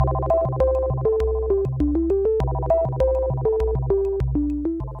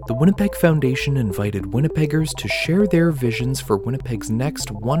the Winnipeg Foundation invited Winnipeggers to share their visions for Winnipeg's next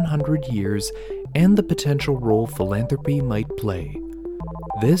 100 years and the potential role philanthropy might play.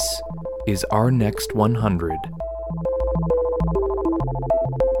 This is Our Next 100.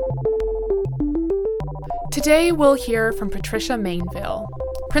 Today we'll hear from Patricia Mainville,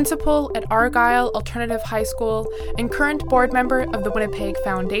 principal at Argyle Alternative High School and current board member of the Winnipeg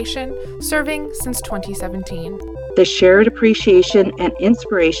Foundation, serving since 2017. The shared appreciation and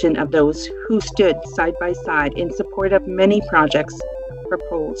inspiration of those who stood side by side in support of many projects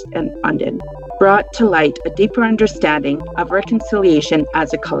proposed and funded brought to light a deeper understanding of reconciliation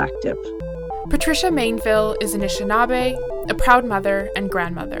as a collective. Patricia Mainville is an Anishinaabe, a proud mother and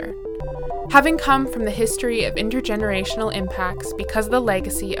grandmother. Having come from the history of intergenerational impacts because of the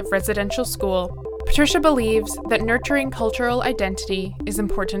legacy of residential school, Patricia believes that nurturing cultural identity is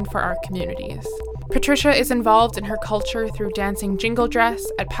important for our communities. Patricia is involved in her culture through dancing jingle dress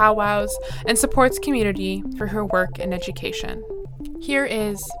at powwows and supports community through her work and education. Here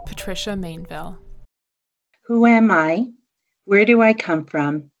is Patricia Mainville. Who am I? Where do I come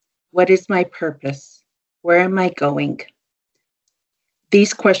from? What is my purpose? Where am I going?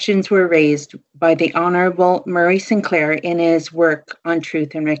 These questions were raised by the Honorable Murray Sinclair in his work on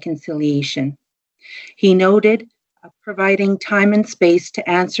truth and reconciliation. He noted providing time and space to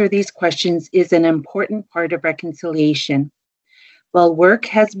answer these questions is an important part of reconciliation. While work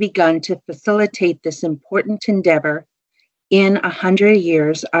has begun to facilitate this important endeavor, in 100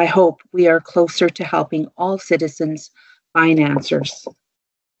 years, I hope we are closer to helping all citizens find answers.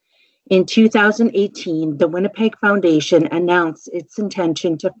 In 2018, the Winnipeg Foundation announced its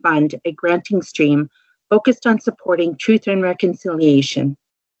intention to fund a granting stream focused on supporting truth and reconciliation.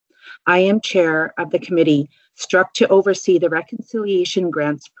 I am chair of the committee struck to oversee the Reconciliation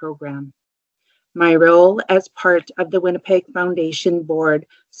Grants Program. My role as part of the Winnipeg Foundation Board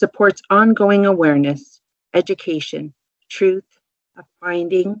supports ongoing awareness, education, truth,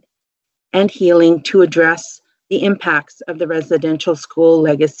 finding, and healing to address the impacts of the residential school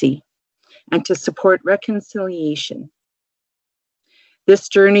legacy and to support reconciliation. This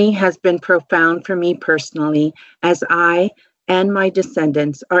journey has been profound for me personally as I and my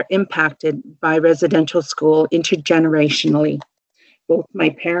descendants are impacted by residential school intergenerationally. Both my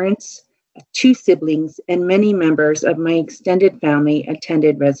parents, 2 siblings, and many members of my extended family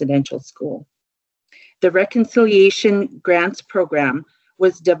attended residential school. The Reconciliation Grants Program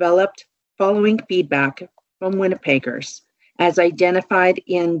was developed following feedback from Winnipeggers, as identified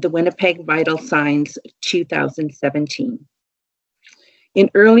in the Winnipeg Vital Signs 2017. In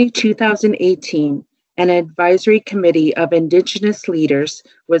early 2018, an advisory committee of Indigenous leaders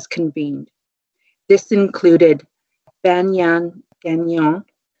was convened. This included Banyan Gagnon,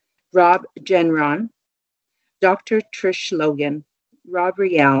 Rob Genron, Dr. Trish Logan, Rob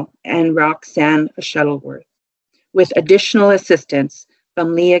Riel, and Roxanne Shuttleworth, with additional assistance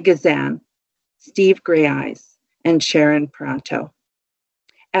from Leah Gazan, Steve Greyeyes, and Sharon Prato.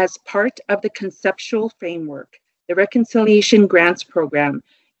 As part of the conceptual framework, the Reconciliation Grants Program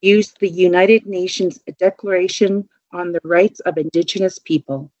used the United Nations Declaration on the Rights of Indigenous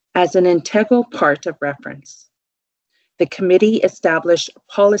People as an integral part of reference. The committee established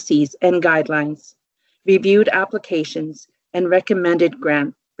policies and guidelines, reviewed applications, and recommended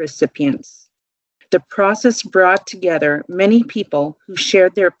grant recipients. The process brought together many people who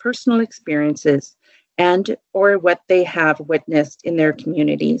shared their personal experiences and or what they have witnessed in their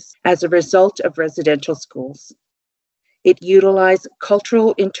communities as a result of residential schools. It utilized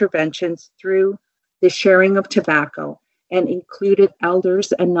cultural interventions through the sharing of tobacco and included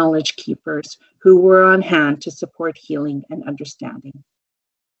elders and knowledge keepers who were on hand to support healing and understanding.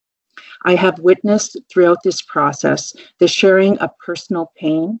 I have witnessed throughout this process the sharing of personal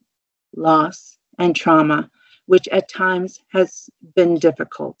pain, loss, and trauma, which at times has been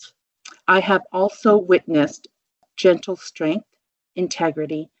difficult. I have also witnessed gentle strength,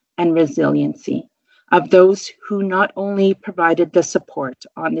 integrity, and resiliency of those who not only provided the support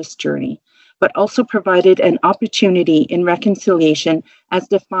on this journey, but also provided an opportunity in reconciliation as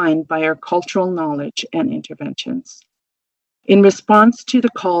defined by our cultural knowledge and interventions. In response to the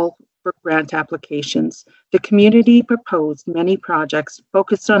call for grant applications, the community proposed many projects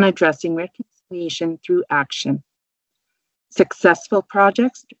focused on addressing reconciliation through action. Successful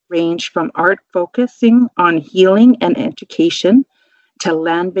projects range from art focusing on healing and education to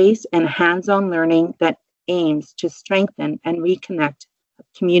land-based and hands-on learning that aims to strengthen and reconnect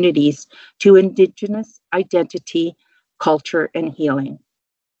communities to Indigenous identity, culture, and healing.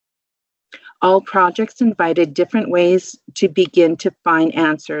 All projects invited different ways to begin to find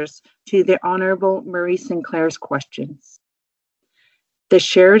answers to the Honorable Murray Sinclair's questions. the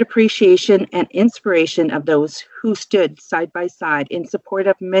shared appreciation and inspiration of those who stood side by side in support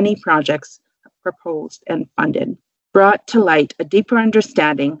of many projects proposed and funded, brought to light a deeper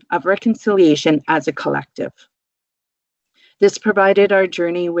understanding of reconciliation as a collective. This provided our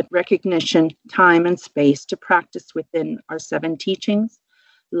journey with recognition, time, and space to practice within our 7 teachings: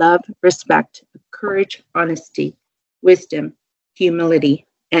 love, respect, courage, honesty, wisdom, humility,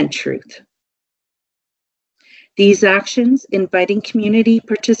 and truth. These actions, inviting community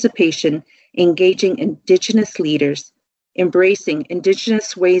participation, engaging Indigenous leaders, embracing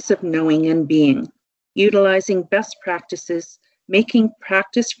Indigenous ways of knowing and being, utilizing best practices, making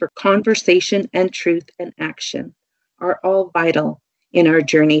practice for conversation and truth and action, are all vital in our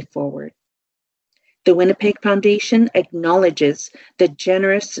journey forward. The Winnipeg Foundation acknowledges the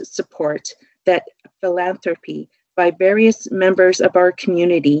generous support that philanthropy by various members of our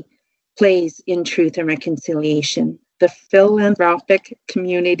community plays in truth and reconciliation. The Philanthropic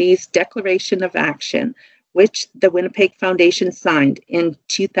Community's Declaration of Action, which the Winnipeg Foundation signed in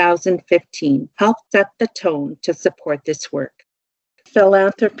 2015, helped set the tone to support this work.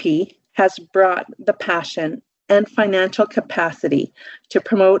 Philanthropy has brought the passion and financial capacity to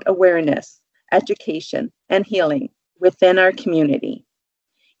promote awareness, education, and healing within our community.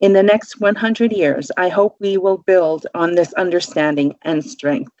 In the next 100 years, I hope we will build on this understanding and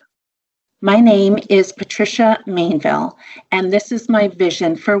strength. My name is Patricia Mainville, and this is my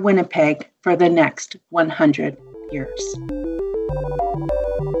vision for Winnipeg for the next 100 years.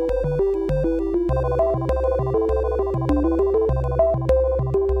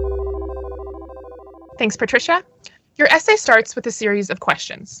 Thanks, Patricia. Your essay starts with a series of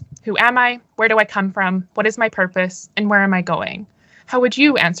questions. Who am I? Where do I come from? What is my purpose? And where am I going? How would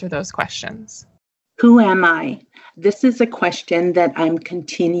you answer those questions? Who am I? This is a question that I'm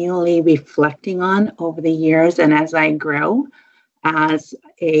continually reflecting on over the years, and as I grow as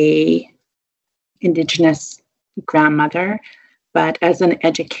a Indigenous grandmother, but as an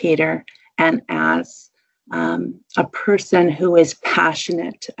educator and as a person who is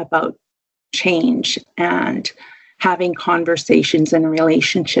passionate about change and having conversations and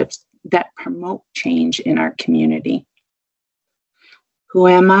relationships that promote change in our community. Who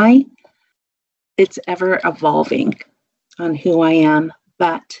am I? It's ever evolving on who I am,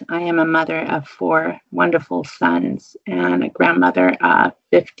 but I am a mother of 4 wonderful sons and a grandmother of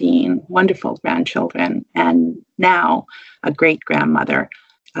 15 wonderful grandchildren, and now a great-grandmother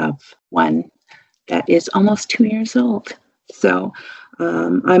of 1 that is almost 2 years old. So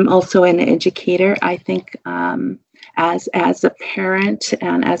I'm also an educator. I think as a parent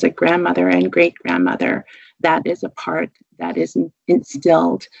and as a grandmother and great-grandmother, that is a part that is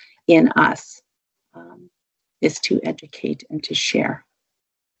instilled in us. Is to educate and to share.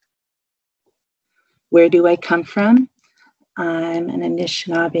 Where do I come from? I'm an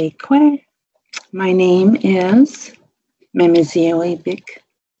Anishinaabe Kwe. My name is Memizioi Bik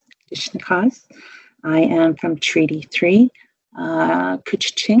Dishnikaz. I am from Treaty 3,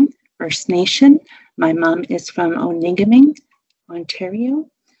 Couchiching First Nation. My mom is from Onigaming, Ontario.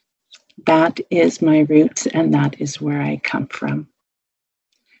 That is my roots, and that is where I come from.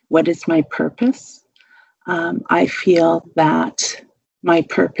 What is my purpose? I feel that my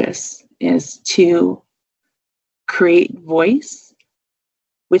purpose is to create voice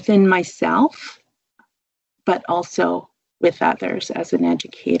within myself, but also with others as an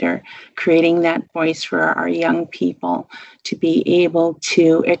educator, creating that voice for our young people to be able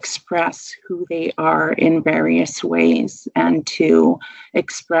to express who they are in various ways and to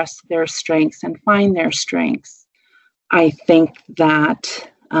express their strengths and find their strengths. I think that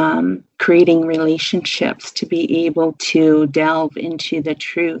creating relationships to be able to delve into the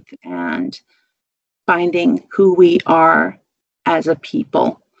truth and finding who we are as a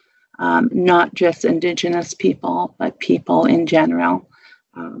people, not just Indigenous people, but people in general,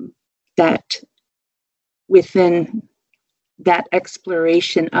 that within that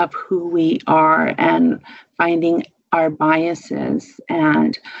exploration of who we are and finding our biases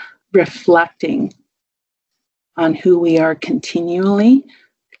and reflecting on who we are continually,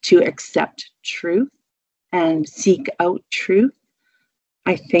 to accept truth and seek out truth.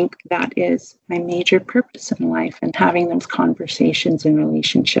 I think that is my major purpose in life, and having those conversations and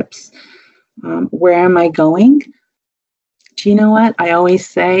relationships. Where am I going? Do you know what? I always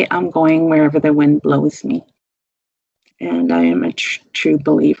say I'm going wherever the wind blows me. And I am a true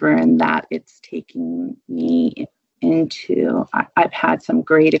believer in that. It's taking me into, I've had some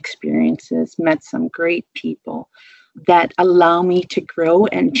great experiences, met some great people that allow me to grow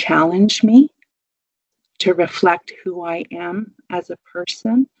and challenge me to reflect who I am as a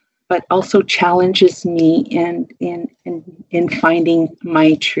person, but also challenges me in finding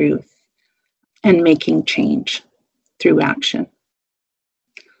my truth and making change through action.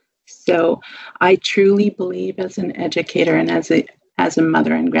 So I truly believe, as an educator and as a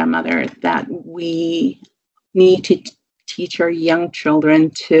mother and grandmother, that we need to teach our young children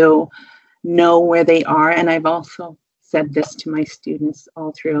to know where they are. And I've also said this to my students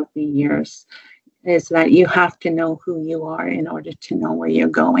all throughout the years, is that you have to know who you are in order to know where you're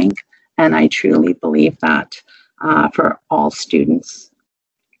going. And I truly believe that for all students,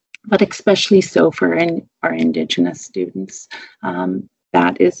 but especially so for our Indigenous students.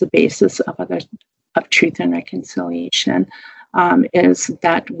 That is the basis of Truth and Reconciliation, is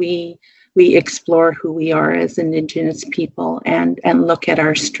that we explore who we are as Indigenous people and look at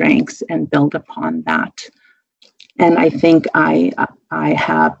our strengths and build upon that. And I think I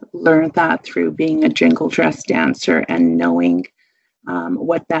have learned that through being a jingle dress dancer and knowing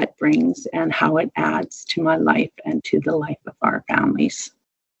what that brings and how it adds to my life and to the life of our families.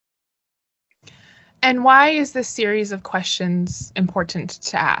 And why is this series of questions important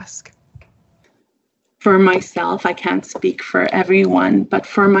to ask? For myself, I can't speak for everyone, but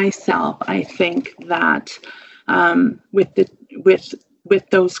for myself, I think that with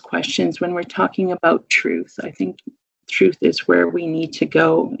those questions, when we're talking about truth, I think truth is where we need to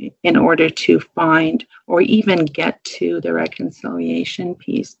go in order to find or even get to the reconciliation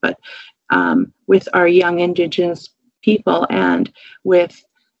piece. But with our young Indigenous people and with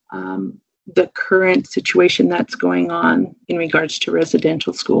the current situation that's going on in regards to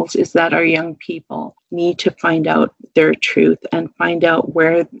residential schools, is that our young people need to find out their truth and find out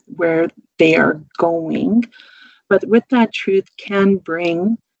where they are going. But with that truth can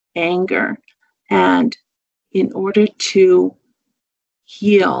bring anger. And in order to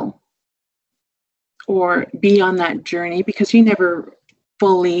heal or be on that journey, because you never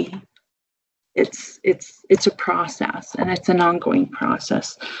fully, it's a process and it's an ongoing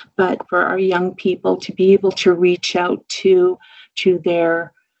process. But for our young people to be able to reach out to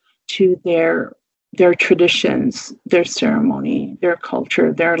their traditions, their ceremony, their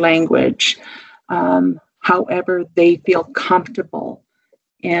culture, their language, however they feel comfortable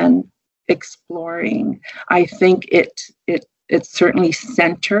in exploring, I think it certainly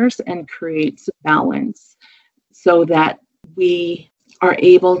centers and creates balance so that we are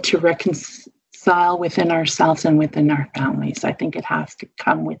able to reconcile within ourselves and within our families. I think it has to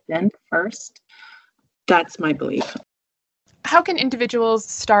come within first. That's my belief. How can individuals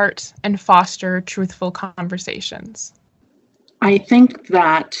start and foster truthful conversations? I think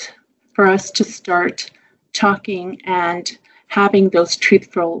that for us to start talking and having those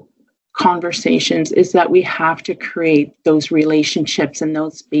truthful conversations is that we have to create those relationships and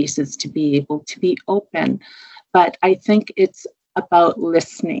those spaces to be able to be open. But I think it's about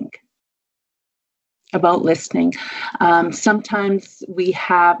listening. Sometimes we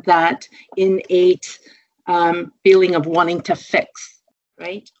have that innate feeling of wanting to fix,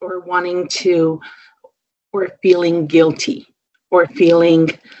 right? Or feeling guilty, or feeling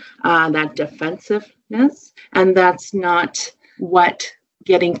that defensiveness. And that's not what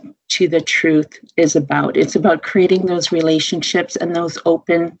getting to the truth is about. It's about creating those relationships and those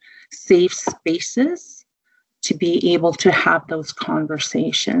open, safe spaces to be able to have those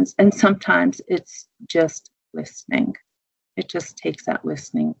conversations. And sometimes it's just listening. It just takes that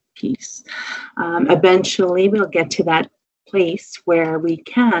listening piece. Eventually, we'll get to that place where we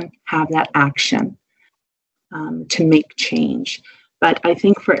can have that action to make change. But I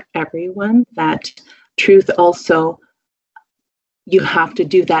think for everyone, that truth also, you have to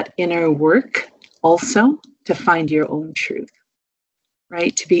do that inner work also to find your own truth,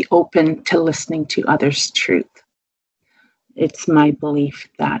 right? To be open to listening to others' truth. It's my belief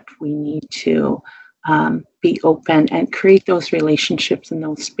that we need to be open and create those relationships in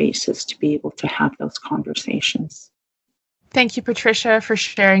those spaces to be able to have those conversations. Thank you, Patricia, for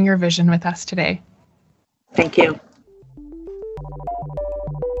sharing your vision with us today. Thank you.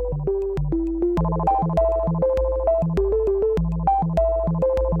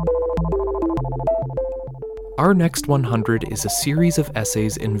 Our Next 100 is a series of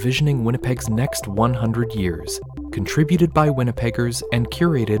essays envisioning Winnipeg's next 100 years, contributed by Winnipeggers and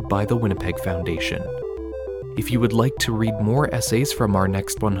curated by the Winnipeg Foundation. If you would like to read more essays from Our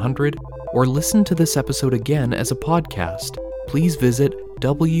Next 100 or listen to this episode again as a podcast, please visit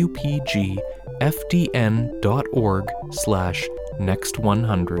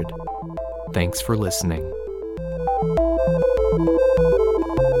wpgfdn.org/next100. Thanks for listening.